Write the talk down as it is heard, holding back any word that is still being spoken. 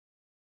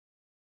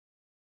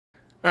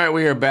All right,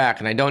 we are back,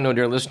 and I don't know,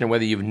 dear listener,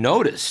 whether you've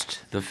noticed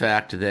the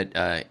fact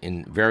that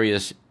in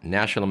various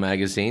national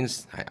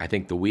magazines, I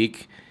think The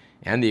Week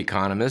and The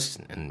Economist,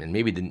 and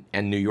maybe the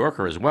New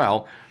Yorker as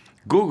well,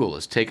 Google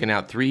has taken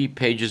out 3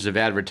 pages of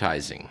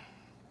advertising.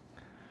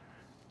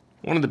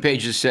 One of the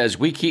pages says,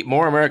 "We keep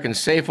more Americans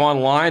safe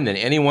online than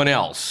anyone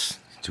else,"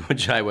 to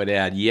which I would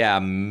add, yeah,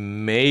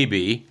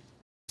 maybe.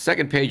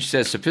 Second page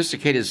says,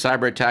 "Sophisticated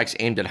cyber attacks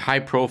aimed at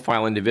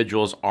high-profile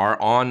individuals are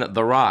on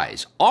the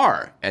rise.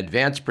 Our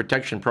advanced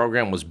protection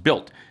program was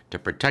built to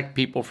protect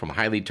people from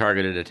highly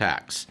targeted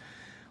attacks."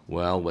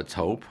 Well, let's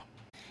hope.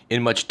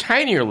 In much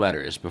tinier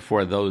letters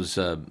before those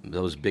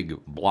big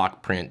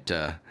block print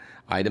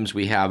items,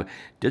 we have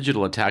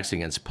digital attacks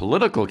against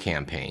political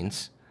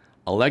campaigns,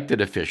 elected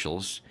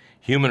officials,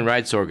 human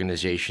rights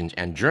organizations,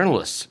 and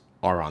journalists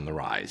are on the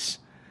rise.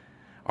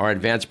 Our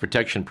advanced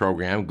protection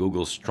program,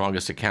 Google's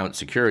strongest account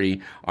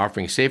security,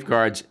 offering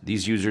safeguards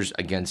these users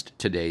against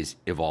today's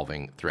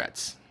evolving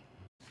threats.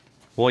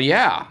 Well,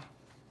 yeah.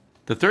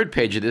 The third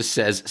page of this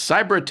says,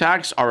 "Cyber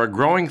attacks are a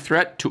growing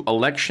threat to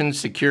election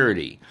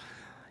security."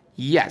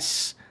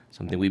 Yes,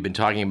 something we've been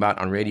talking about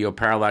on Radio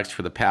Parallax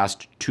for the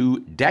past 2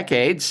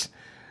 decades.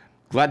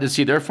 Glad to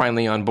see they're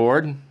finally on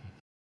board.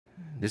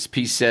 This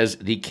piece says,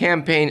 "The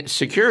Campaign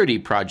Security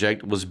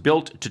Project was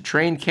built to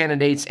train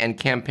candidates and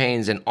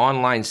campaigns in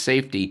online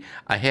safety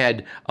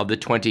ahead of the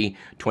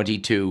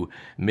 2022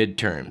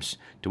 midterms."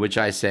 To which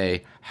I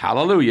say,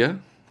 hallelujah.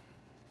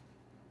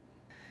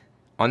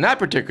 On that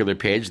particular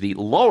page, the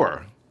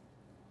lower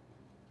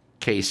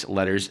case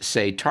letters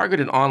say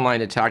targeted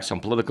online attacks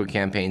on political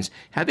campaigns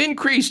have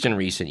increased in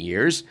recent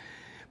years,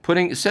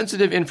 putting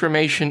sensitive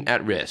information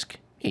at risk.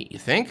 Hey, you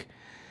think?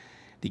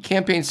 The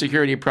Campaign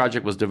Security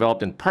Project was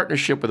developed in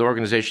partnership with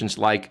organizations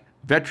like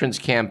Veterans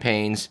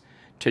Campaigns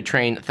to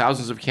train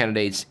thousands of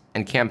candidates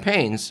and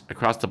campaigns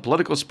across the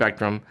political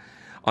spectrum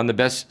on the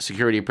best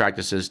security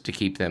practices to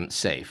keep them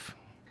safe.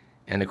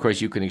 And of course,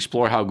 you can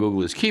explore how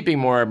Google is keeping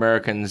more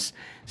Americans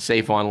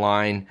safe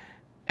online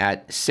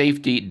at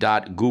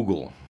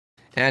safety.google.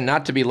 And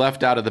not to be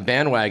left out of the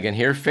bandwagon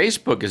here,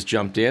 Facebook has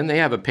jumped in. They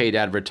have a paid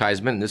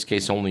advertisement, in this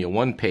case only a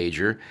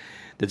one-pager,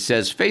 that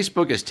says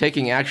Facebook is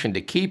taking action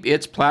to keep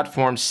its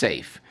platform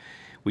safe.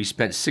 "We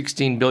spent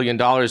 $16 billion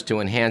to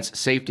enhance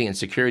safety and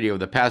security over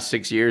the past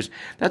 6 years.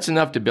 That's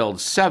enough to build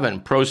 7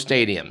 pro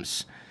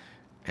stadiums."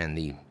 And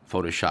the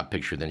Photoshop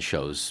picture then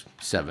shows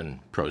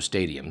 7 pro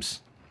stadiums.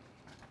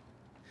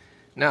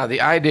 Now, the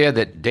idea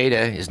that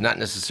data is not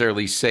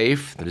necessarily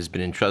safe, that has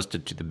been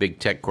entrusted to the big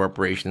tech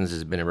corporations,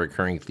 has been a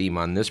recurring theme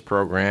on this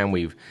program.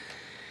 We've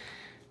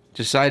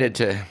decided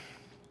to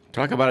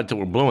talk about it till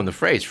we're blue in the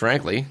face,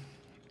 frankly,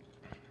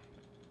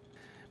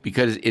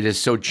 because it has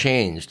so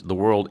changed the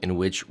world in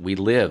which we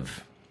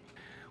live.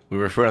 We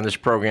referred on this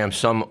program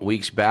some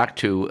weeks back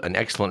to an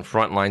excellent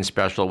Frontline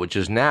special, which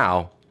is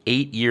now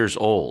 8 years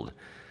old.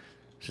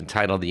 It's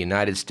entitled "The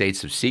United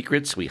States of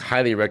Secrets." We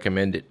highly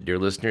recommend it, dear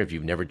listener, if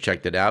you've never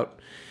checked it out.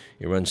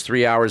 It runs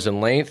 3 hours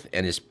in length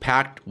and is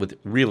packed with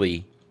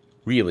really,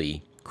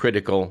 really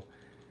critical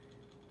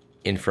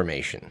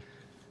information.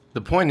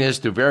 The point is,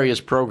 through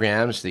various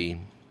programs, the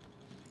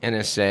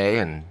NSA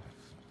and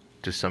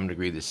to some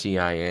degree the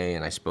CIA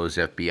and I suppose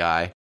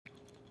FBI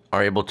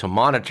are able to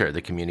monitor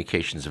the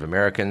communications of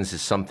Americans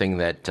is something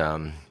that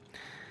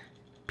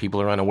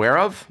people are unaware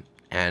of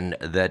and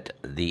that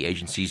the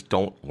agencies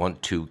don't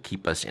want to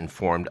keep us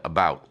informed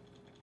about.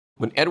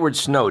 When Edward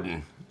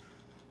Snowden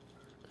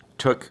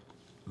took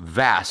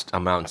vast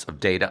amounts of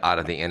data out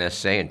of the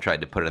NSA and tried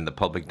to put it in the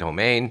public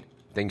domain,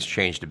 things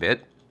changed a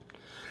bit.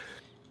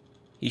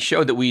 He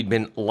showed that we'd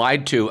been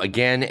lied to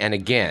again and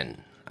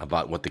again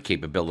about what the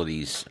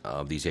capabilities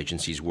of these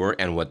agencies were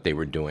and what they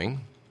were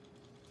doing.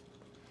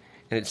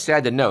 And it's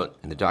sad to note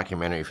in the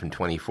documentary from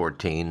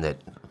 2014 that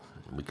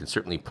we can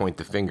certainly point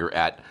the finger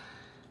at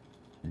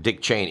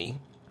Dick Cheney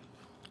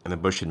and the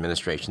Bush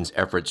administration's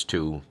efforts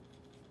to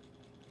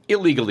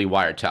illegally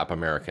wiretap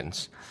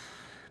Americans.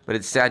 But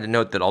it's sad to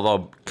note that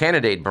although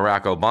candidate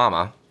Barack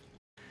Obama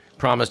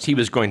promised he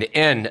was going to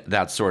end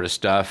that sort of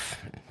stuff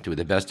to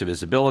the best of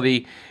his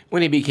ability,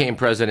 when he became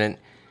president,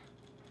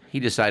 he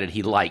decided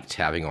he liked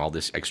having all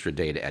this extra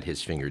data at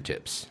his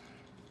fingertips.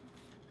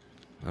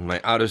 On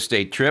my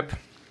out-of-state trip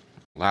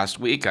last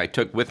week, I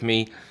took with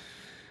me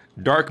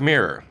Dark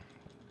Mirror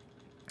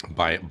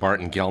by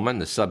Barton Gellman.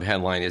 The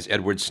subheadline is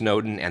 "Edward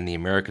Snowden and the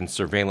American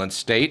Surveillance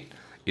State."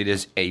 It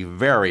is a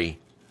very,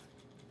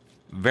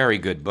 very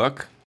good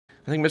book.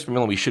 I think, Mr.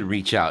 Millen, we should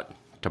reach out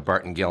to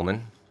Barton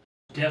Gellman.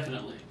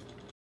 Definitely.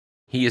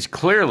 He is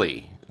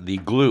clearly the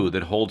glue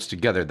that holds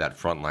together that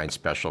Frontline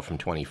special from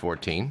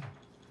 2014.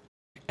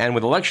 And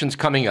with elections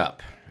coming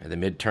up, the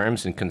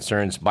midterms, and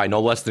concerns by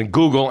no less than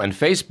Google and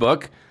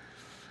Facebook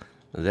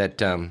that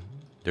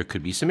there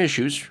could be some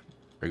issues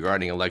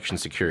regarding election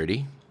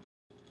security,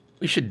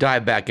 we should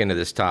dive back into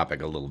this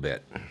topic a little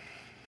bit.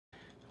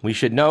 We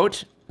should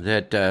note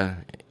that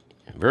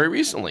very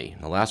recently,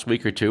 in the last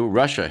week or two,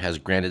 Russia has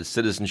granted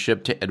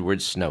citizenship to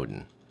Edward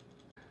Snowden.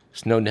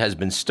 Snowden has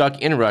been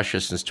stuck in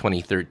Russia since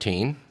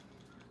 2013,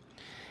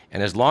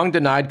 and has long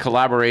denied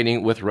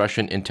collaborating with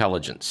Russian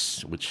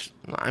intelligence, which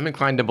I'm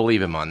inclined to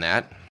believe him on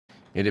that.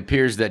 It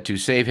appears that to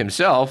save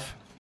himself,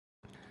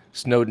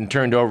 Snowden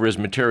turned over his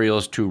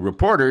materials to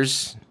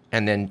reporters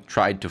and then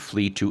tried to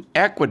flee to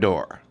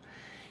Ecuador.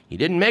 He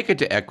didn't make it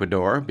to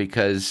Ecuador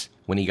because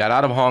when he got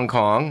out of Hong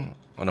Kong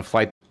on a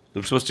flight that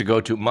was supposed to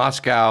go to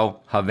Moscow,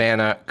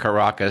 Havana,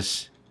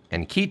 Caracas,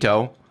 and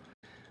Quito,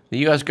 the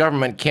U.S.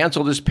 government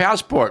canceled his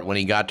passport when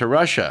he got to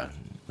Russia,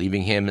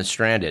 leaving him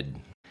stranded.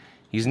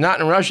 He's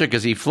not in Russia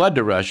because he fled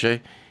to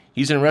Russia.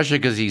 He's in Russia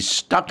because he's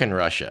stuck in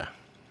Russia.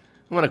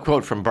 I want to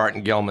quote from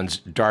Barton Gellman's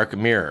Dark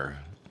Mirror,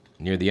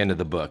 near the end of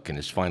the book, in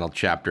his final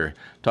chapter,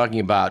 talking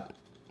about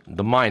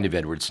the mind of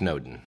Edward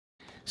Snowden.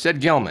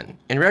 Said Gellman,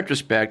 in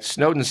retrospect,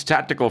 Snowden's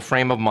tactical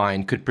frame of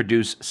mind could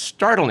produce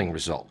startling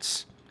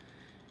results.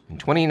 In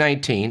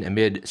 2019,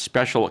 amid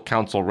Special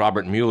Counsel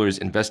Robert Mueller's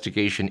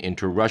investigation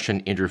into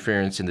Russian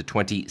interference in the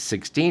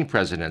 2016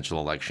 presidential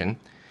election,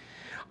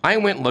 I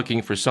went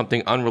looking for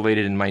something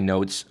unrelated in my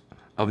notes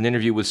of an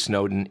interview with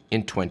Snowden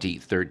in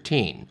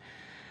 2013.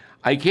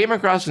 I came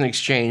across an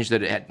exchange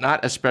that had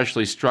not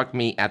especially struck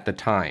me at the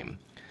time.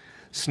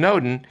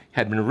 Snowden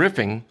had been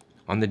riffing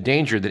on the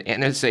danger that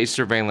NSA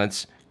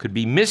surveillance could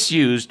be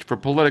misused for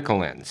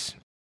political ends.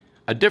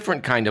 A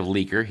different kind of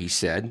leaker, he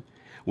said,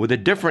 with a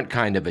different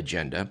kind of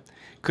agenda,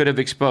 could have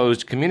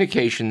exposed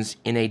communications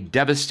in a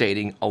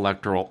devastating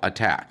electoral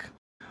attack.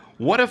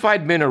 What if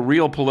I'd been a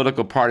real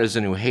political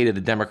partisan who hated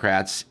the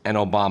Democrats and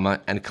Obama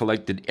and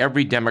collected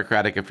every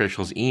Democratic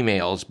official's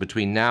emails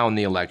between now and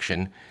the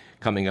election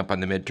coming up on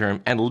the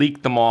midterm and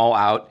leaked them all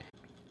out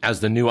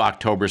as the new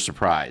October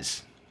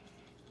surprise?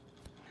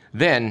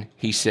 Then,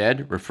 he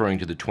said, referring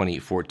to the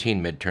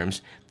 2014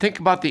 midterms, think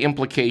about the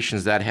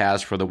implications that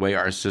has for the way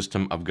our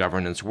system of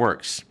governance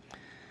works,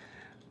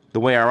 the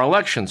way our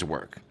elections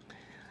work.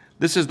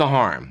 This is the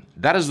harm.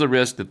 That is the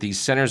risk that these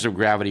centers of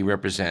gravity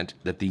represent,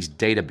 that these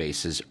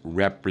databases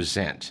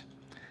represent.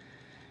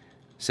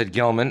 Said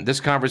Gellman, this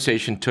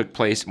conversation took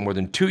place more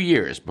than 2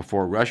 years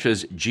before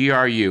Russia's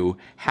GRU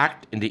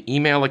hacked into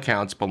email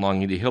accounts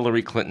belonging to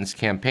Hillary Clinton's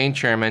campaign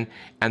chairman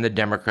and the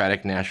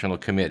Democratic National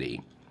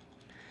Committee.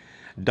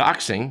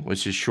 Doxing,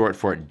 which is short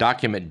for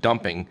document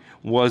dumping,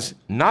 was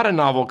not a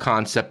novel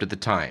concept at the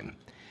time.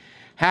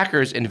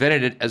 Hackers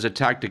invented it as a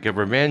tactic of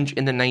revenge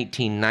in the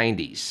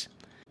 1990s.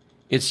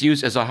 Its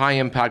use as a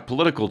high-impact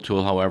political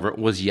tool, however,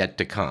 was yet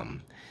to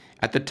come.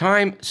 At the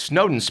time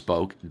Snowden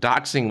spoke,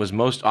 doxing was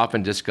most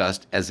often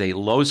discussed as a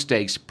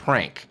low-stakes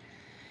prank.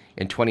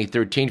 In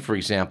 2013, for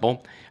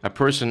example, a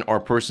person or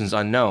persons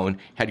unknown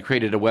had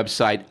created a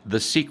website, The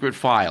Secret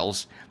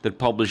Files, that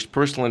published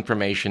personal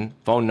information,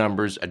 phone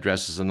numbers,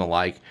 addresses, and the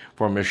like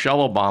for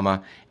Michelle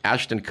Obama,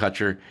 Ashton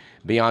Kutcher,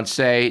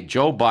 Beyoncé,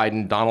 Joe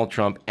Biden, Donald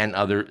Trump, and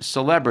other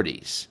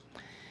celebrities.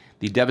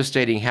 The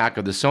devastating hack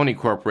of the Sony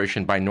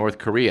Corporation by North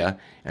Korea,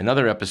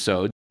 another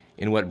episode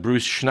in what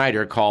Bruce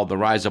Schneider called the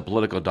rise of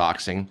political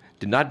doxing,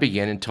 did not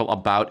begin until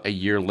about a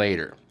year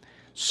later.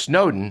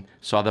 Snowden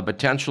saw the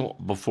potential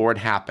before it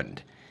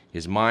happened.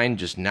 His mind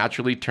just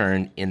naturally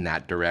turned in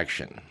that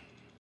direction.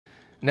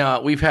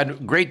 Now, we've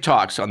had great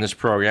talks on this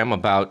program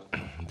about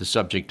the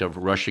subject of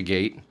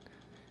Russiagate,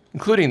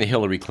 including the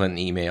Hillary Clinton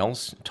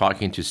emails,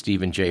 talking to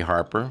Stephen J.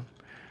 Harper,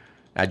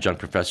 adjunct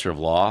professor of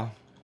law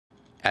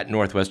at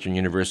Northwestern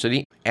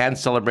University, and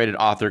celebrated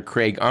author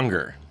Craig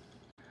Unger,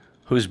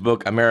 whose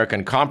book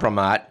American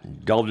Compromat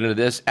delved into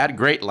this at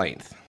great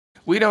length.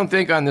 We don't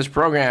think on this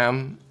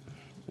program,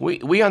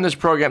 we on this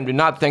program do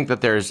not think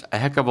that there's a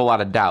heck of a lot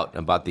of doubt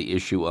about the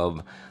issue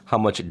of how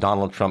much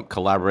Donald Trump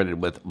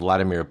collaborated with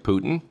Vladimir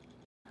Putin.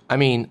 I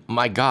mean,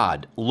 my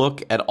God,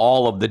 look at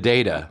all of the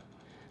data.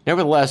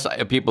 Nevertheless, I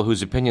have people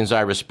whose opinions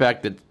I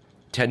respect that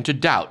tend to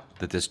doubt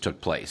that this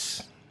took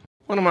place.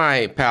 One of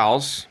my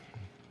pals,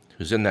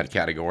 who's in that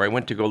category,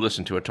 went to go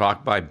listen to a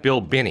talk by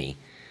Bill Binney,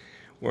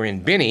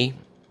 wherein Binney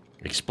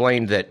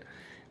explained that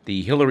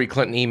the Hillary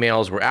Clinton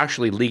emails were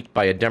actually leaked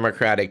by a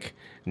Democratic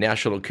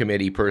National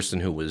Committee person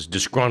who was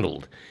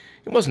disgruntled.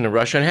 It wasn't a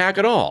Russian hack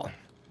at all.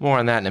 More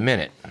on that in a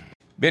minute.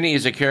 Binney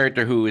is a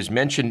character who is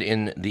mentioned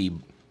in the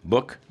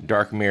book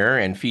Dark Mirror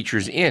and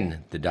features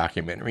in the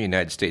documentary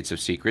United States of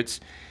Secrets.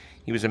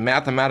 He was a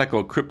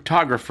mathematical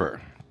cryptographer.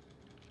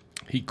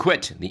 He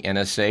quit the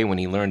NSA when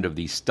he learned of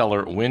the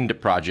Stellar Wind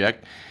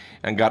project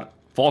and got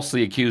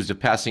falsely accused of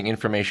passing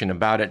information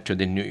about it to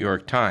the New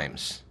York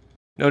Times.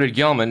 Noted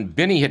Gellman,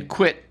 Binney had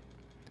quit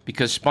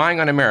because spying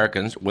on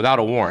Americans without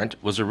a warrant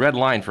was a red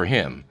line for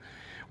him,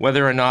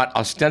 whether or not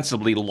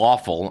ostensibly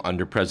lawful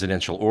under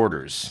presidential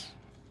orders.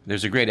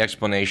 There's a great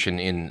explanation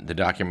in the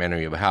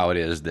documentary of how it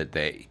is that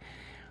they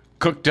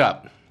cooked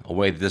up a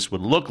way that this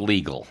would look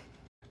legal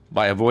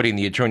by avoiding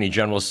the Attorney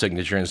General's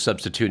signature and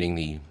substituting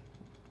the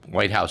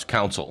White House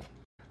counsel.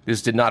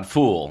 This did not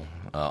fool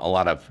a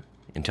lot of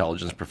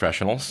intelligence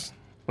professionals.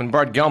 When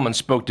Bart Gellman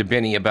spoke to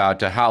Binney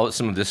about how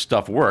some of this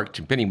stuff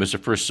worked, Binney was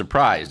at first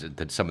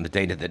surprised at some of the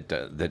data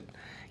that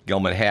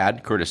Gellman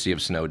had, courtesy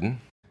of Snowden.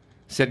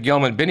 Said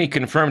Gellman, Binney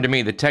confirmed to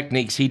me the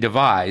techniques he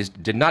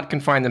devised did not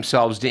confine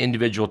themselves to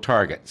individual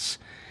targets.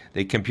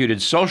 They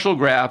computed social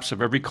graphs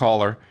of every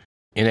caller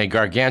in a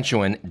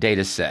gargantuan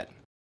data set.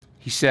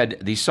 He said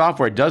the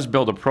software does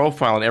build a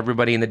profile on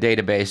everybody in the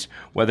database,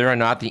 whether or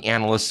not the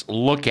analysts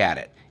look at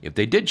it. If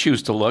they did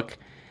choose to look,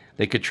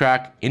 they could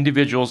track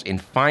individuals in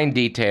fine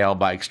detail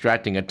by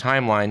extracting a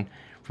timeline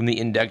from the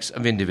index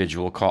of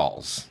individual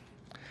calls.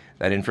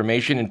 That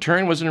information, in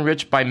turn, was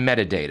enriched by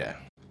metadata.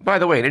 By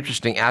the way, an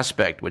interesting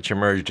aspect which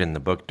emerged in the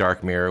book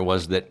Dark Mirror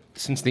was that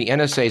since the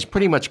NSA is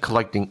pretty much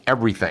collecting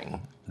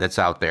everything that's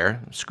out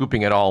there,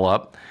 scooping it all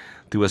up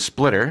through a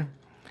splitter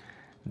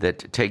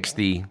that takes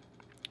the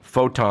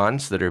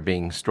photons that are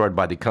being stored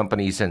by the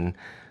companies and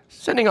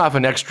sending off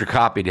an extra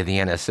copy to the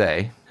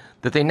NSA,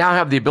 that they now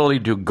have the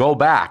ability to go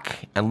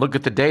back and look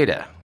at the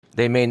data.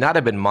 They may not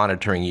have been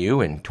monitoring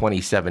you in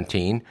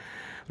 2017,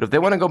 but if they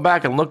want to go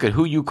back and look at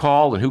who you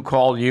called and who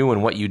called you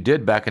and what you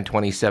did back in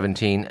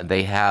 2017,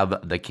 they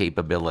have the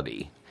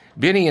capability.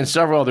 Binney and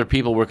several other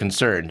people were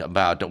concerned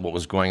about what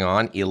was going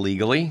on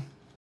illegally.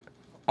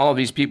 All of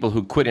these people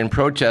who quit in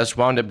protest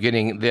wound up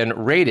getting then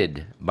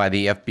raided by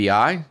the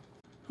FBI,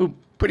 who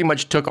pretty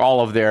much took all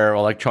of their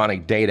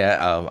electronic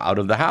data out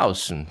of the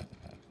house and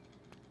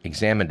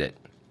examined it.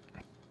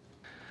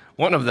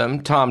 One of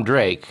them, Tom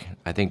Drake,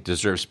 I think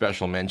deserves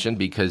special mention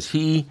because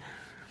he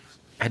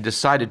had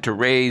decided to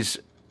raise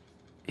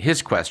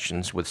his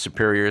questions with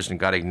superiors and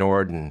got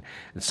ignored, and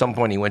at some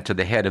point he went to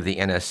the head of the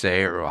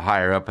NSA or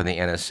higher up in the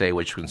NSA,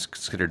 which was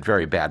considered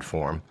very bad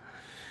form.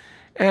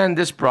 And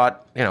this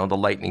brought, the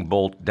lightning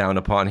bolt down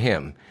upon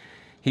him.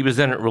 He was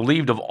then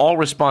relieved of all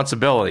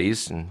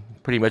responsibilities and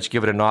pretty much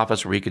given an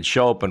office where he could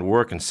show up and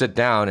work and sit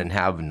down and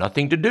have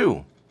nothing to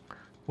do.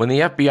 When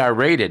the FBI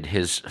raided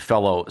his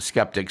fellow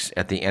skeptics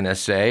at the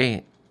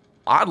NSA,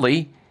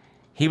 oddly,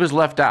 he was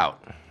left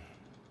out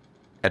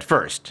at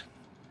first.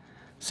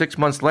 6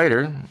 months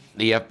later,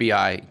 the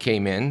FBI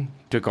came in,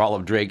 took all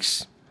of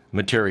Drake's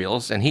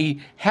materials, and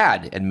he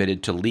had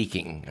admitted to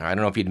leaking. I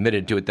don't know if he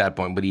admitted to it at that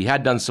point, but he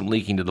had done some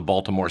leaking to the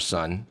Baltimore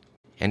Sun.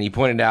 And he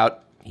pointed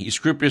out he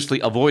scrupulously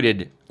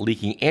avoided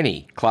leaking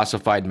any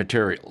classified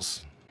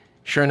materials.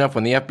 Sure enough,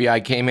 when the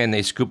FBI came in,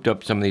 they scooped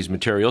up some of these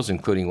materials,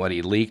 including what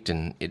he leaked,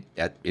 and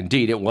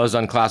indeed, it was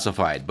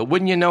unclassified. But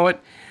wouldn't you know it,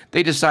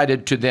 they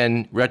decided to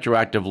then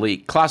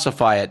retroactively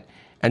classify it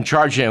and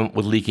charge him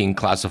with leaking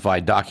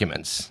classified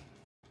documents.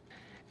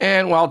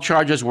 And while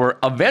charges were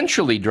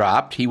eventually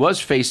dropped, he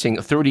was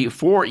facing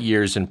 34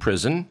 years in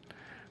prison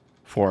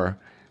for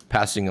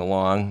passing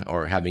along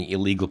or having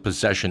illegal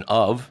possession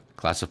of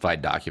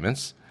classified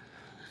documents.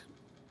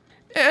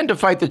 And to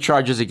fight the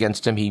charges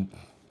against him, he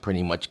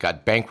pretty much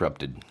got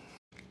bankrupted.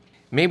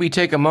 Maybe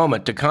take a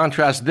moment to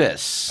contrast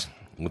this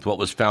with what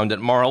was found at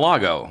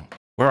Mar-a-Lago,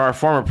 where our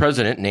former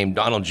president, named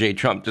Donald J.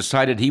 Trump,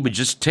 decided he would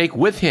just take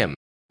with him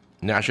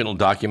national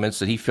documents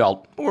that he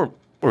felt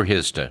were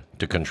his to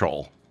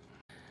control.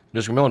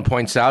 Mr. Millen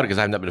points out, because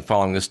I've not been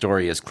following this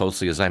story as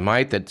closely as I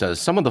might, that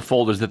some of the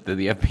folders that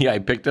the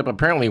FBI picked up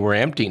apparently were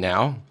empty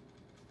now.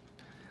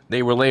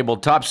 They were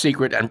labeled top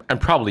secret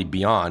and probably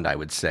beyond, I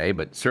would say,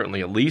 but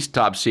certainly at least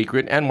top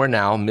secret, and were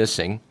now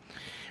missing.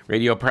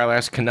 Radio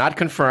Parallax cannot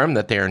confirm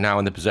that they are now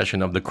in the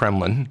possession of the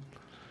Kremlin.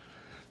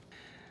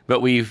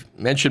 But we've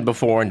mentioned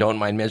before, and don't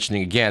mind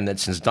mentioning again, that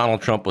since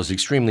Donald Trump was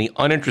extremely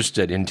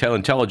uninterested in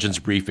intelligence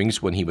briefings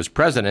when he was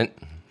president,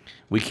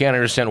 we can't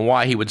understand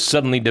why he would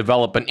suddenly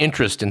develop an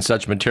interest in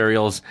such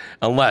materials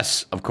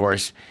unless, of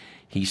course,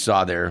 he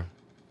saw their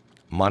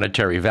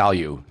monetary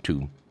value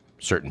to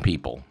certain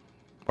people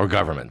or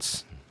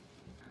governments.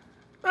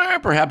 Or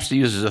perhaps to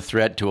use as a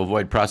threat to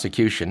avoid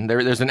prosecution.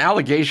 There's an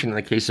allegation in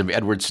the case of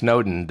Edward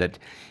Snowden that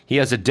he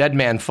has a dead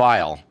man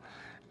file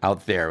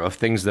out there of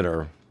things that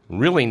are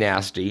really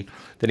nasty,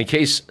 that in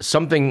case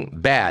something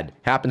bad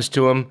happens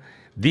to him,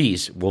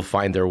 these will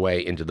find their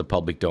way into the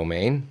public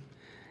domain.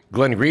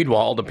 Glenn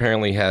Greenwald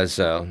apparently has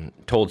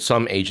told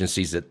some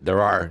agencies that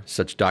there are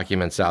such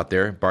documents out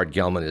there. Bart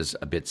Gellman is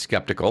a bit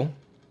skeptical,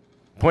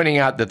 pointing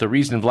out that the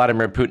reason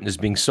Vladimir Putin is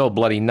being so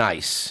bloody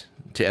nice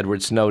to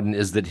Edward Snowden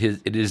is that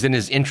it is in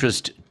his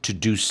interest to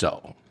do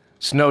so.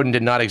 Snowden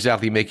did not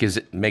exactly make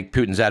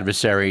Putin's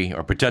adversary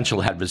or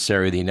potential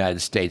adversary, the United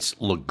States,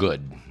 look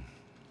good.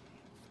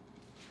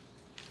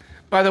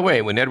 By the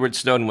way, when Edward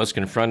Snowden was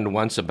confronted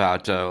once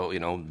about,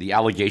 the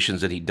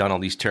allegations that he'd done all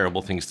these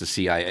terrible things to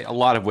CIA, a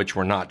lot of which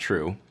were not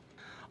true,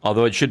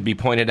 although it should be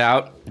pointed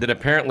out that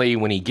apparently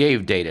when he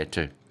gave data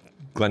to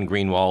Glenn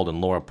Greenwald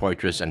and Laura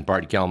Poitras and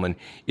Bart Gellman,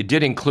 it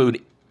did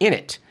include in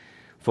it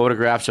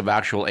photographs of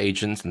actual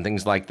agents and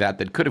things like that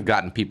that could have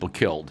gotten people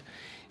killed.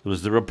 It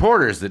was the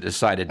reporters that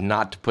decided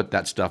not to put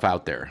that stuff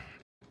out there.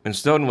 When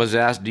Snowden was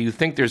asked, do you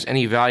think there's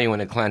any value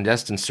in a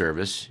clandestine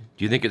service?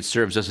 Do you think it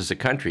serves us as a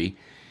country?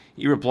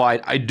 He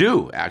replied, I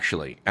do,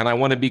 actually, and I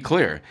want to be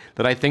clear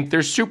that I think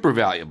they're super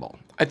valuable.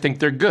 I think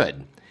they're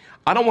good.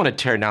 I don't want to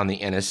tear down the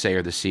NSA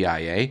or the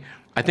CIA.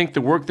 I think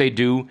the work they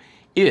do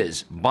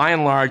is, by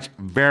and large,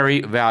 very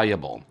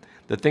valuable.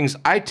 The things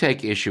I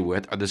take issue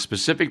with are the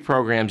specific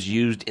programs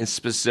used in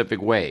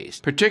specific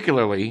ways,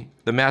 particularly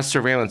the mass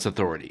surveillance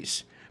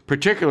authorities,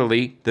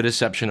 particularly the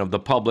deception of the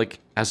public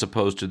as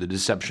opposed to the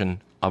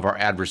deception of our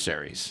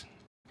adversaries.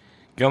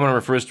 Gilman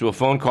refers to a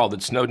phone call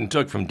that Snowden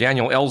took from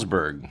Daniel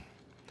Ellsberg,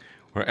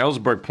 where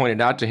Ellsberg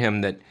pointed out to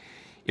him that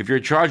if you're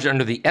charged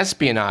under the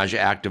Espionage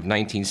Act of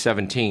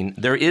 1917,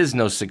 there is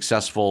no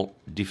successful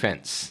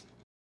defense.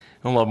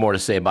 I'll have more to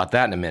say about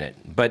that in a minute.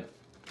 But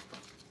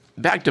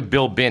back to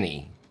Bill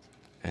Binney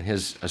and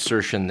his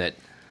assertion that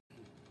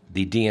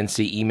the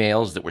DNC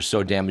emails that were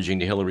so damaging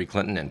to Hillary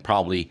Clinton and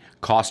probably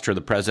cost her the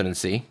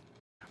presidency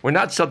were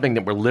not something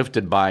that were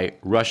lifted by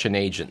Russian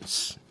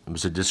agents. It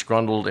was a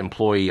disgruntled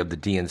employee of the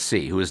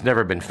DNC who has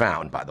never been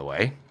found, by the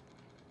way.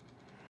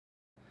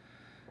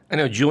 I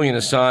know Julian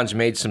Assange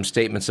made some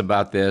statements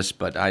about this,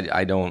 but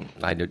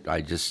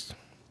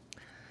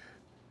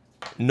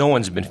no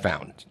one's been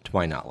found, to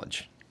my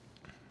knowledge.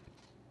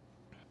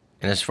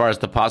 And as far as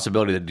the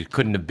possibility that it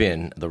couldn't have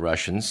been the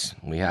Russians,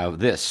 we have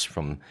this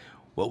from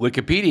what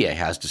Wikipedia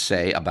has to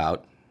say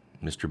about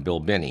Mr. Bill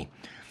Binney.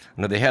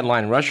 Under the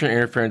headline, Russian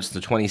Interference in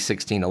the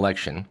 2016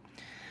 Election,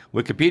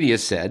 Wikipedia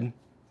said,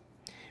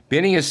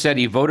 Binney has said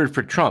he voted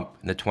for Trump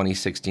in the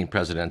 2016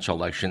 presidential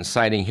election,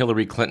 citing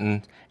Hillary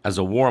Clinton as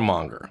a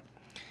warmonger.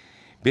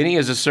 Binney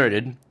has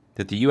asserted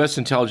that the U.S.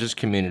 intelligence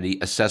community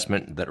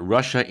assessment that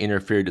Russia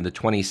interfered in the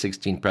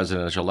 2016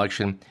 presidential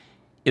election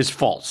is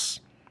false,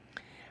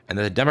 and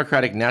that the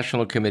Democratic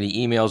National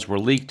Committee emails were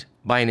leaked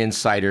by an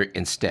insider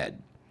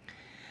instead.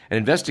 An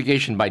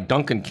investigation by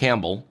Duncan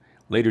Campbell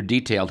later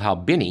detailed how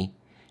Binney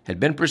had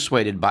been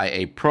persuaded by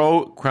a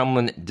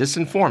pro-Kremlin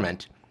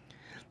disinformant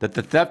that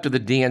the theft of the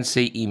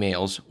DNC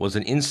emails was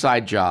an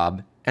inside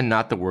job and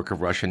not the work of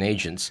Russian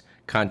agents,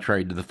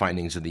 contrary to the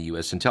findings of the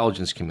U.S.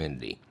 intelligence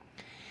community.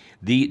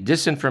 The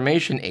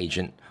disinformation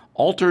agent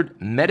altered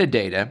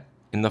metadata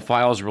in the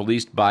files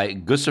released by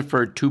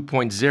Guccifer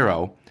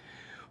 2.0,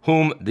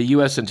 whom the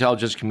U.S.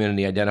 intelligence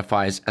community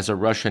identifies as a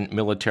Russian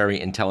military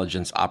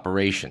intelligence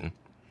operation,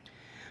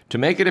 to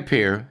make it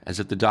appear as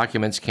if the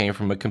documents came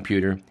from a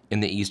computer in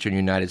the eastern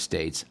United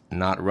States,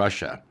 not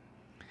Russia.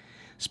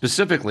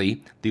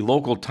 Specifically, the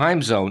local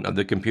time zone of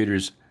the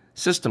computer's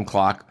system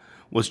clock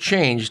was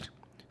changed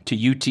to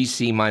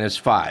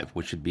UTC-5,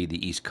 which would be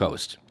the East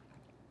Coast.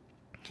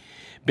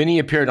 Binney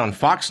appeared on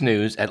Fox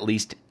News at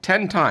least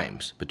 10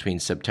 times between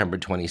September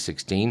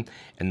 2016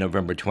 and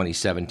November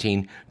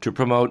 2017 to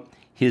promote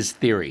his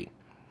theory.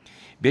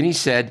 Binney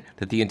said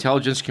that the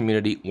intelligence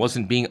community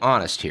wasn't being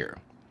honest here.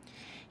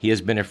 He has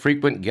been a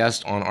frequent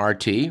guest on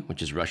RT,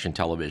 which is Russian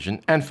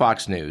television, and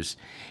Fox News,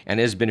 and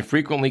has been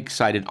frequently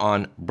cited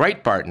on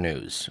Breitbart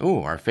News,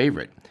 our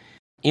favorite.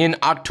 In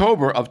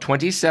October of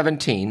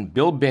 2017,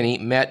 Bill Binney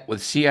met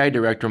with CIA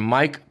Director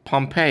Mike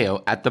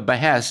Pompeo at the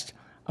behest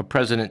of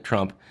President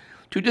Trump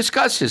to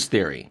discuss his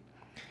theory.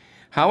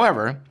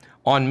 However,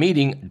 on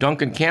meeting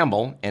Duncan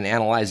Campbell and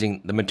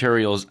analyzing the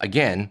materials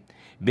again,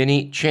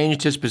 Binney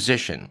changed his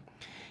position.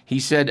 He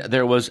said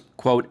there was,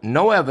 quote,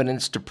 no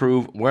evidence to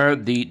prove where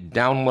the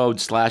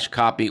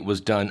download/copy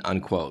was done,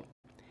 unquote,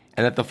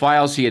 and that the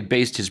files he had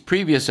based his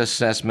previous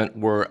assessment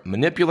were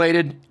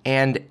manipulated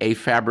and a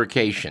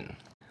fabrication.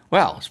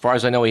 Well, as far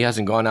as I know, he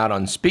hasn't gone out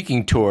on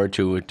speaking tour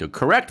to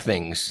correct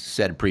things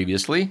said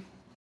previously.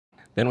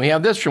 Then we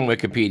have this from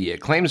Wikipedia,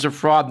 claims of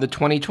fraud in the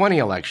 2020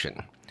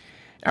 election.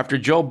 After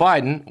Joe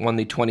Biden won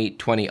the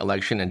 2020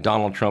 election and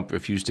Donald Trump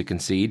refused to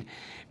concede,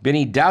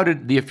 Binney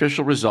doubted the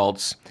official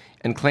results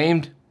and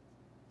claimed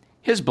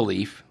his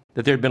belief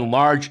that there had been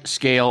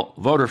large-scale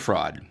voter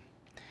fraud.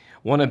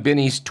 One of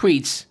Binney's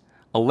tweets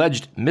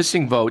alleged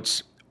missing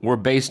votes were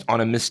based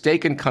on a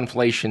mistaken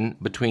conflation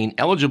between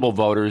eligible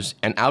voters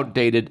and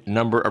outdated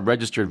number of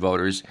registered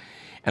voters,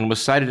 and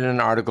was cited in an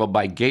article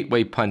by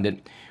Gateway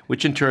Pundit,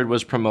 which in turn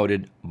was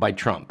promoted by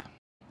Trump.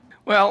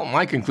 Well,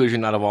 my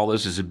conclusion out of all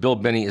this is that Bill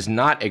Binney is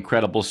not a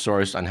credible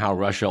source on how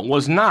Russia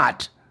was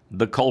not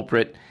the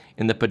culprit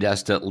in the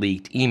Podesta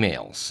leaked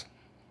emails.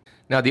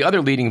 Now, the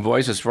other leading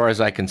voice, as far as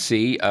I can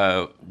see,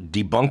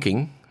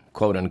 debunking,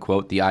 quote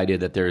unquote, the idea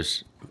that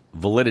there's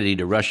validity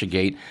to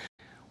Russiagate,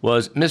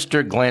 was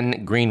Mr.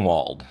 Glenn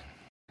Greenwald.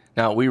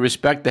 Now, we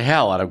respect the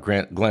hell out of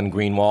Glenn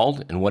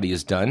Greenwald and what he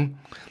has done,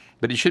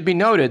 but it should be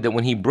noted that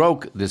when he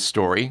broke this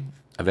story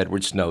of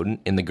Edward Snowden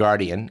in The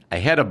Guardian,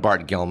 ahead of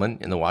Bart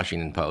Gellman in The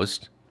Washington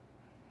Post,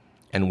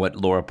 and what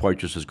Laura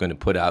Poitras was going to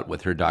put out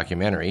with her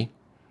documentary,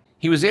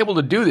 he was able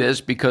to do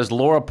this because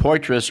Laura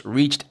Poitras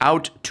reached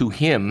out to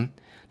him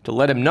to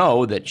let him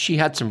know that she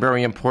had some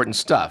very important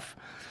stuff.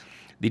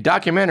 The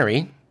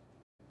documentary,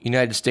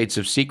 United States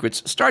of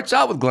Secrets, starts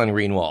out with Glenn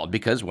Greenwald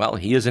because, well,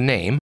 he is a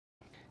name,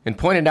 and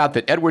pointed out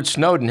that Edward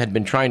Snowden had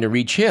been trying to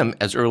reach him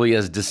as early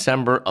as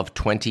December of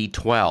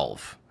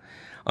 2012.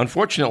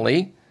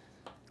 Unfortunately,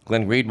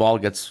 Glenn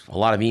Greenwald gets a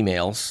lot of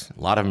emails,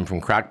 a lot of them from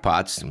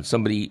crackpots, and when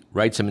somebody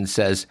writes him and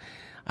says,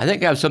 I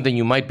think I have something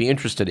you might be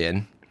interested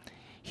in,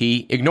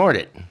 he ignored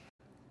it.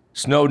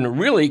 Snowden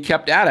really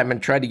kept at him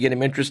and tried to get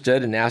him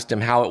interested and asked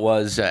him how it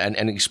was, and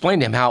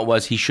explained to him how it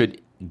was he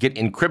should get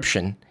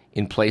encryption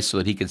in place so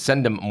that he could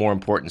send him more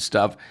important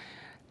stuff.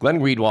 Glenn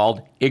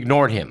Greenwald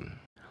ignored him.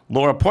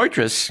 Laura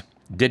Poitras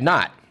did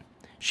not.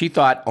 She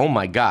thought, oh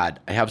my God,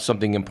 I have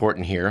something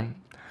important here.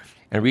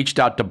 and reached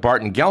out to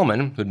Barton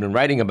Gellman, who'd been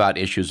writing about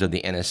issues of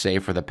the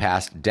NSA for the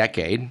past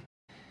decade.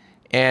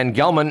 And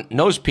Gellman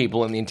knows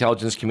people in the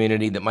intelligence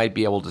community that might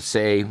be able to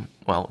say,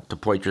 well, to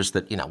Poitras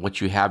that, what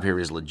you have here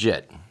is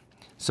legit.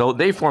 So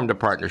they formed a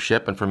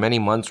partnership, and for many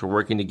months were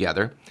working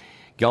together.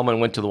 Gellman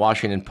went to the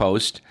Washington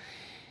Post,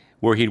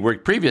 where he'd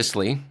worked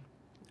previously,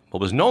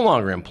 but was no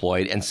longer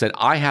employed, and said,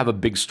 I have a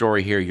big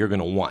story here you're going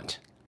to want.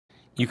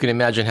 You can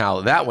imagine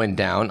how that went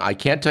down. I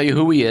can't tell you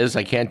who he is.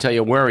 I can't tell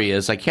you where he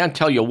is. I can't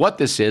tell you what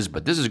this is,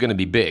 but this is going to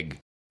be big.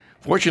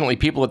 Fortunately,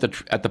 people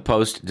at the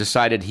Post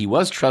decided he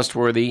was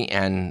trustworthy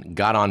and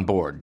got on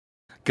board.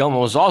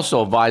 Gellman was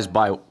also advised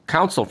by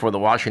counsel for the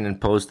Washington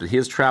Post that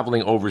his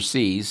traveling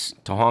overseas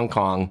to Hong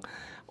Kong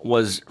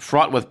was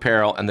fraught with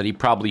peril and that he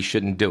probably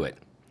shouldn't do it.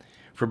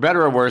 For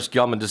better or worse,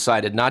 Gellman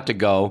decided not to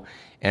go,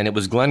 and it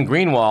was Glenn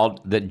Greenwald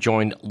that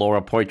joined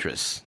Laura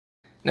Poitras.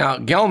 Now,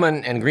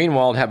 Gellman and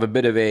Greenwald have a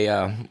bit of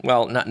a,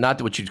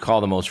 not what you'd call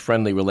the most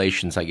friendly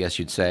relations, I guess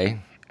you'd say.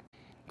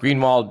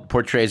 Greenwald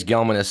portrays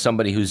Gellman as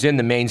somebody who's in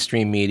the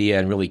mainstream media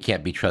and really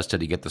can't be trusted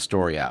to get the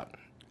story out.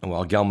 And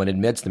while Gellman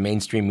admits the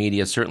mainstream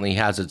media certainly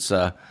has its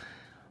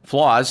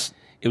flaws,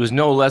 it was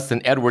no less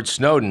than Edward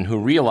Snowden who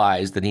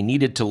realized that he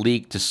needed to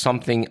leak to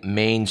something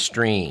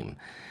mainstream.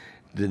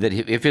 That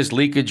if his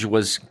leakage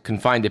was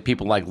confined to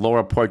people like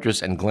Laura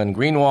Poitras and Glenn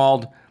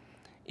Greenwald,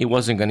 it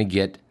wasn't going to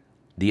get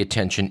the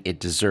attention it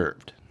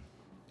deserved.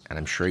 And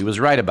I'm sure he was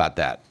right about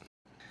that.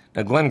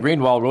 Now, Glenn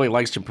Greenwald really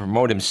likes to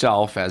promote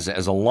himself as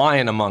a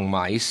lion among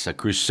mice, a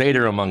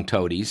crusader among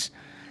toadies.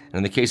 And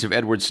in the case of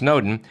Edward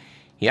Snowden,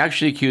 he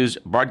actually accused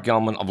Bart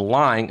Gellman of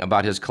lying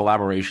about his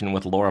collaboration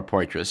with Laura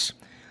Poitras,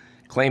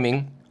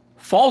 claiming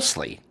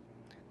falsely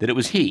that it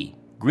was he,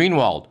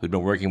 Greenwald, who'd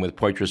been working with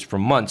Poitras for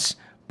months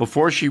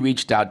before she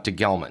reached out to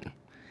Gellman.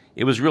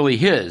 It was really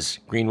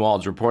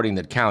Greenwald's reporting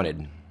that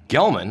counted.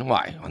 Gellman,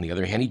 on the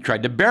other hand, he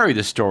tried to bury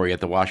the story at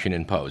the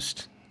Washington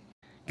Post.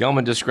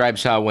 Gellman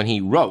describes how when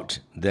he wrote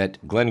that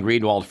Glenn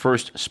Greenwald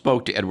first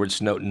spoke to Edward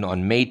Snowden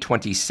on May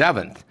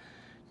 27th,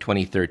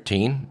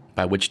 2013,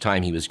 by which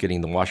time he was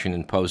getting the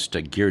Washington Post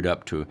geared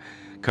up to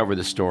cover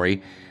the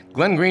story,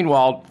 Glenn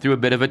Greenwald threw a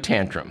bit of a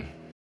tantrum,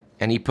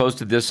 and he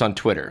posted this on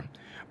Twitter.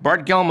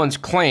 Bart Gellman's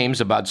claims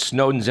about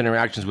Snowden's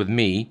interactions with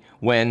me,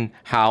 when,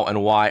 how,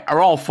 and why, are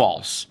all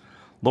false.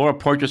 Laura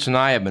Poitras and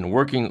I have been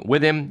working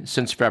with him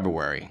since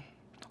February,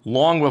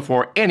 long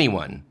before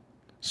anyone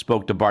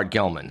spoke to Bart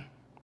Gellman.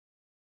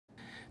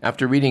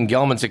 After reading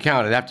Gellman's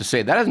account, I'd have to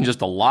say that isn't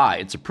just a lie.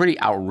 It's a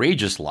pretty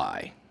outrageous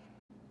lie.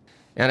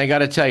 And I got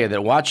to tell you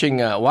that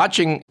watching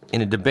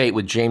in a debate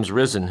with James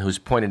Risen, who's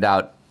pointed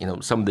out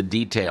some of the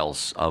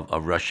details of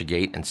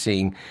Russiagate, and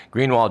seeing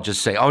Greenwald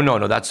just say, "Oh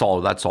no, that's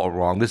all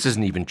wrong. This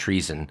isn't even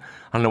treason.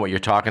 I don't know what you're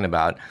talking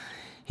about."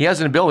 He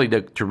has an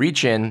ability to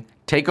reach in,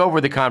 take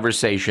over the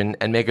conversation,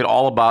 and make it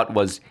all about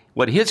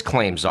what his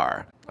claims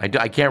are. I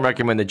can't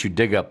recommend that you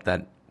dig up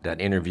that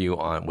interview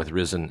with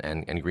Risen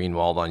and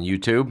Greenwald on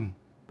YouTube.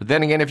 But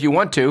then again, if you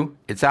want to,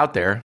 it's out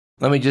there.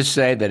 Let me just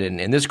say that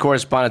in this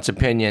correspondent's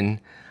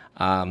opinion,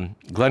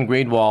 Glenn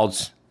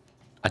Greenwald's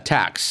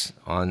attacks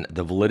on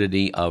the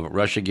validity of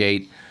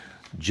Russiagate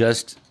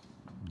just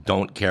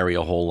don't carry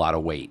a whole lot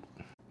of weight.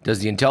 Does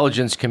the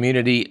intelligence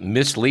community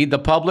mislead the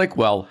public?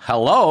 Well,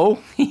 hello.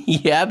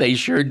 Yeah, they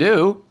sure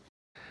do.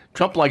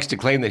 Trump likes to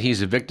claim that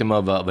he's a victim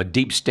of a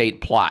deep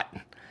state plot.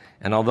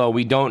 And although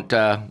we don't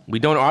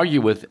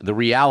argue with the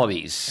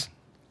realities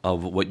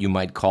of what you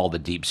might call the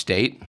deep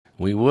state,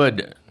 we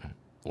would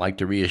like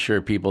to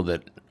reassure people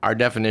that our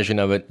definition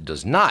of it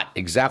does not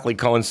exactly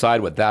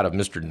coincide with that of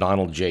Mr.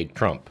 Donald J.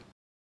 Trump.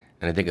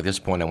 And I think at this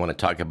point I want to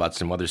talk about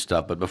some other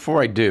stuff. But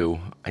before I do,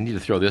 I need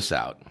to throw this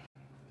out.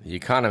 The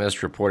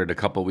Economist reported a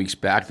couple weeks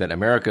back that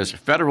America's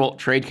Federal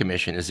Trade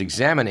Commission is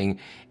examining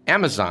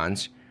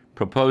Amazon's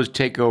proposed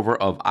takeover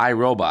of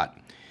iRobot,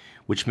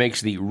 which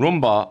makes the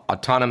Roomba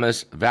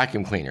autonomous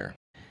vacuum cleaner.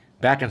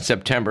 Back in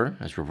September,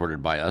 as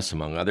reported by us,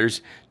 among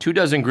others,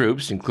 24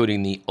 groups,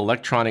 including the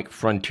Electronic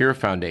Frontier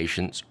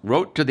Foundations,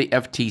 wrote to the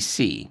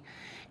FTC,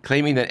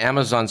 claiming that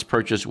Amazon's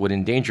purchase would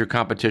endanger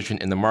competition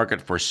in the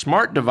market for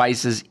smart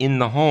devices in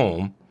the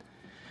home,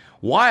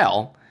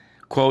 while,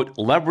 quote,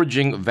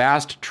 leveraging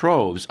vast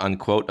troves,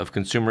 unquote, of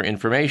consumer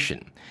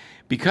information.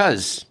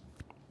 Because,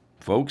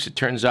 folks, it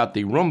turns out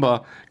the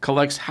Roomba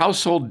collects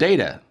household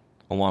data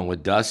along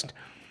with dust,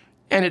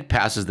 and it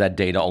passes that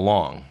data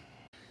along.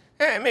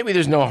 Maybe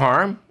there's no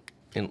harm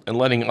in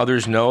letting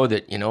others know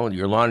that,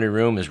 your laundry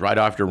room is right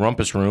off your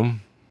rumpus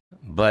room.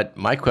 But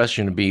my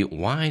question would be,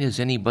 why does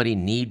anybody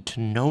need to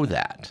know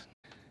that?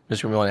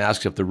 Mr. Millen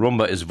asks if the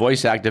Roomba is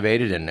voice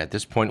activated, and at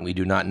this point we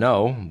do not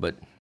know. But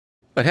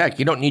heck,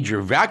 you don't need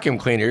your vacuum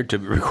cleaner to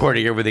be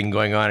recording everything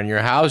going on in your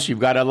house. You've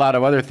got a lot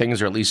of other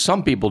things, or at least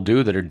some people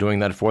do, that are doing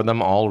that for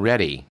them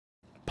already.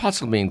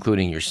 Possibly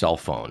including your cell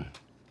phone.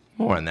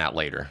 More on that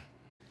later.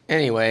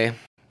 Anyway,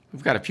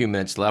 we've got a few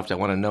minutes left. I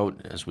want to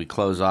note as we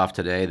close off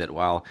today that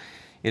while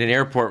in an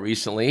airport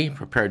recently,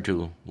 prepared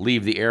to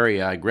leave the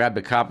area, I grabbed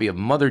a copy of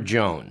Mother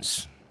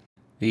Jones.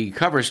 The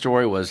cover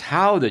story was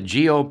How the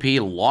GOP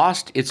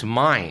Lost Its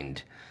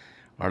Mind,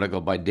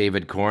 Article by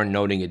David Corn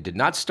noting it did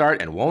not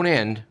start and won't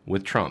end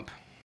with Trump.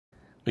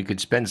 We could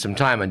spend some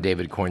time on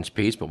David Corn's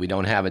piece, but we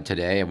don't have it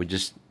today. I would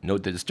just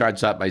note that it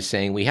starts out by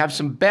saying, we have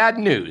some bad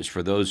news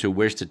for those who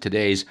wish that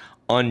today's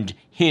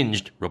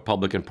unhinged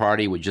Republican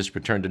Party would just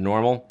return to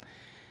normal,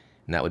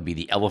 and that would be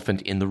the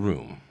elephant in the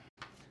room.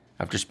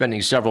 After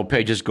spending several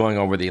pages going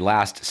over the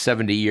last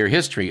 70-year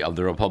history of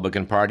the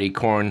Republican Party,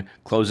 Corn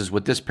closes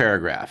with this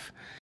paragraph.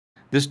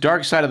 This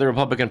dark side of the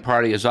Republican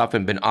Party has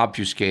often been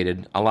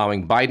obfuscated,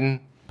 allowing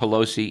Biden,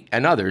 Pelosi,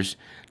 and others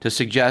to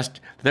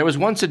suggest that there was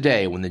once a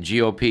day when the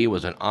GOP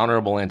was an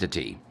honorable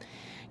entity.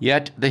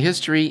 Yet, the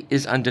history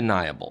is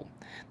undeniable.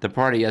 The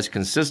party has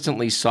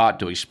consistently sought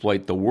to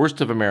exploit the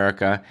worst of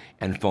America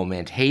and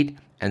foment hate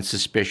and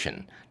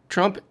suspicion.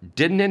 Trump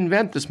didn't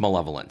invent this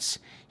malevolence.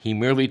 He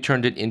merely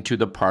turned it into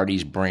the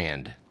party's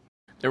brand.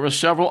 There were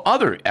several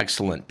other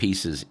excellent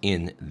pieces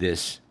in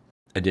this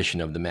edition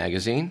of the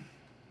magazine.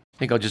 I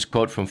think I'll just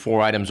quote from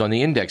 4 items on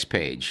the index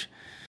page.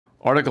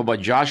 Article by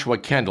Joshua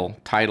Kendall,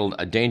 titled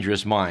A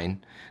Dangerous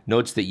Mind,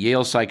 notes that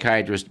Yale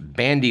psychiatrist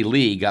Bandy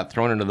Lee got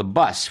thrown under the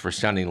bus for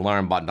sounding the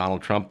alarm about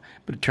Donald Trump,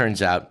 but it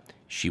turns out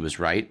she was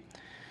right.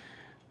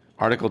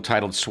 Article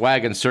titled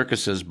Swag and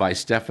Circuses by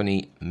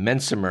Stephanie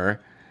Mensimer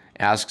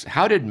asks,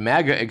 how did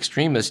MAGA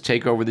extremists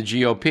take over the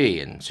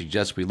GOP? And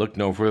suggests we look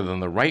no further than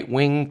the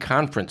right-wing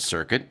conference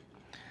circuit.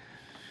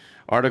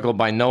 Article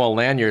by Noah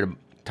Lanyard,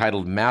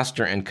 titled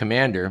Master and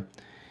Commander,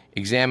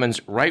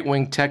 examines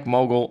right-wing tech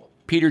mogul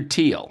Peter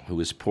Thiel, who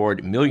has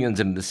poured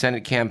millions into the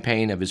Senate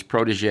campaign of his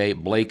protege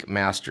Blake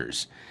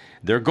Masters.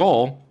 Their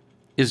goal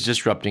is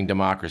disrupting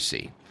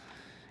democracy.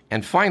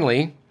 And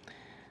finally,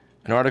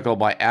 an article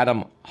by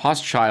Adam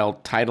Hochschild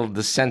titled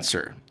The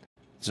Censor.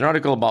 It's an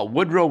article about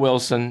Woodrow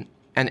Wilson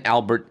and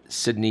Albert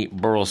Sidney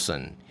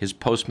Burleson, his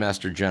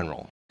Postmaster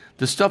General.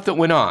 The stuff that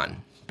went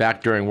on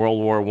back during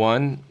World War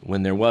I,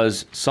 when there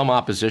was some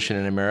opposition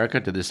in America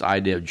to this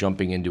idea of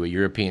jumping into a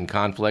European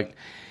conflict,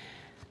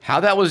 how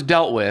that was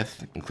dealt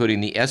with, including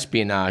the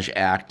Espionage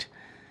Act,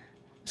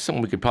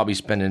 something we could probably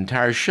spend an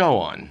entire show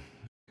on.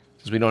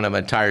 Since we don't have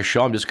an entire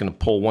show, I'm just going to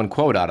pull one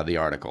quote out of the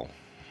article.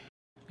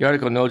 The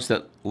article notes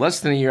that less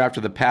than a year after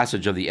the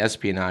passage of the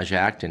Espionage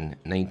Act in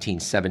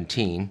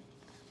 1917,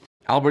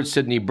 Albert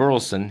Sidney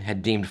Burleson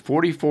had deemed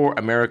 44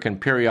 American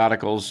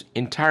periodicals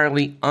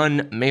entirely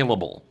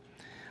unmailable,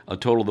 a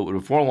total that would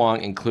before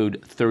long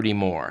include 30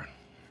 more.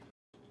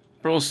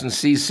 Burleson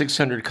seized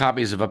 600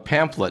 copies of a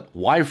pamphlet,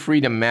 Why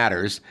Freedom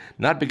Matters,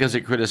 not because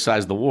it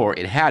criticized the war,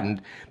 it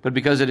hadn't, but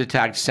because it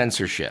attacked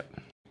censorship.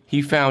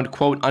 He found,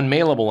 quote,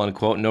 unmailable,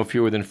 unquote, no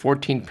fewer than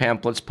 14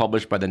 pamphlets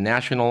published by the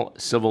National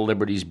Civil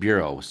Liberties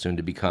Bureau, soon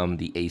to become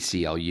the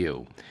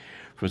ACLU.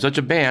 From such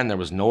a ban, there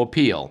was no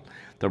appeal.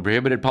 The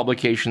prohibited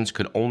publications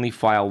could only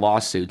file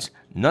lawsuits,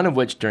 none of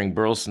which during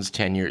Burleson's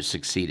tenure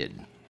succeeded.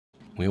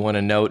 We want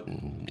to note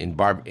in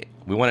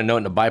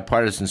a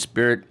bipartisan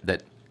spirit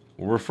that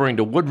we're referring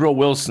to Woodrow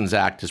Wilson's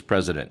act as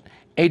president,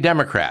 a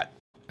Democrat.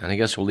 And I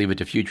guess we'll leave it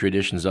to future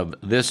editions of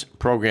this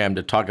program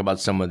to talk about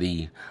some of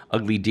the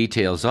ugly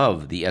details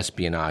of the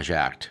Espionage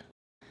Act.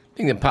 The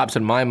thing that pops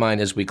in my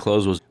mind as we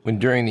close was when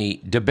during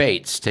the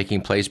debates taking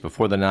place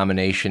before the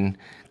nomination,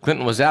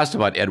 Clinton was asked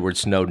about Edward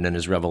Snowden and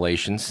his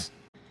revelations.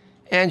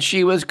 And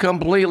she was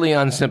completely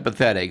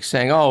unsympathetic,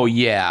 saying, oh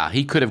yeah,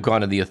 he could have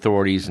gone to the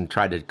authorities and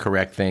tried to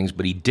correct things,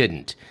 but he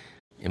didn't,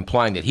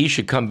 implying that he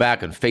should come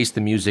back and face the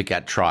music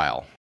at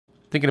trial.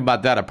 Thinking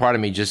about that, a part of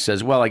me just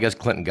says, well, I guess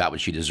Clinton got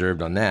what she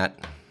deserved on that.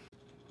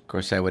 Of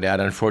course, I would add,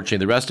 unfortunately,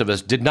 the rest of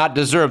us did not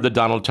deserve the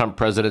Donald Trump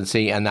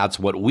presidency, and that's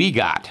what we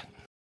got.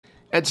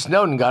 Ed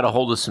Snowden got a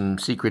hold of some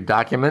secret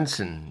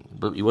documents,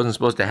 but he wasn't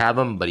supposed to have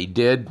them, but he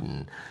did,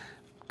 and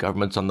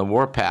government's on the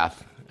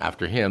warpath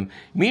after him.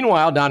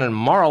 Meanwhile, down in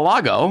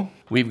Mar-a-Lago,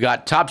 we've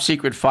got top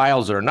secret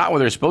files that are not where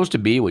they're supposed to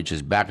be, which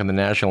is back in the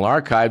National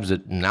Archives,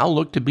 that now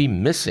look to be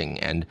missing,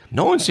 and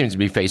no one seems to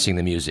be facing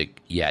the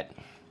music yet.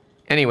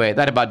 Anyway,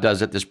 that about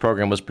does it. This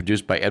program was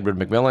produced by Edward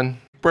McMillan.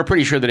 We're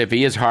pretty sure that if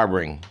he is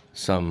harboring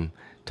some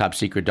top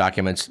secret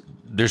documents,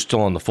 they're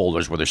still in the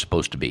folders where they're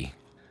supposed to be.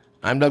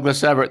 I'm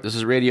Douglas Everett. This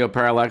is Radio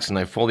Parallax, and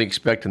I fully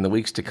expect in the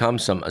weeks to come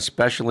some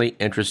especially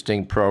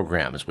interesting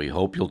programs. We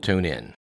hope you'll tune in.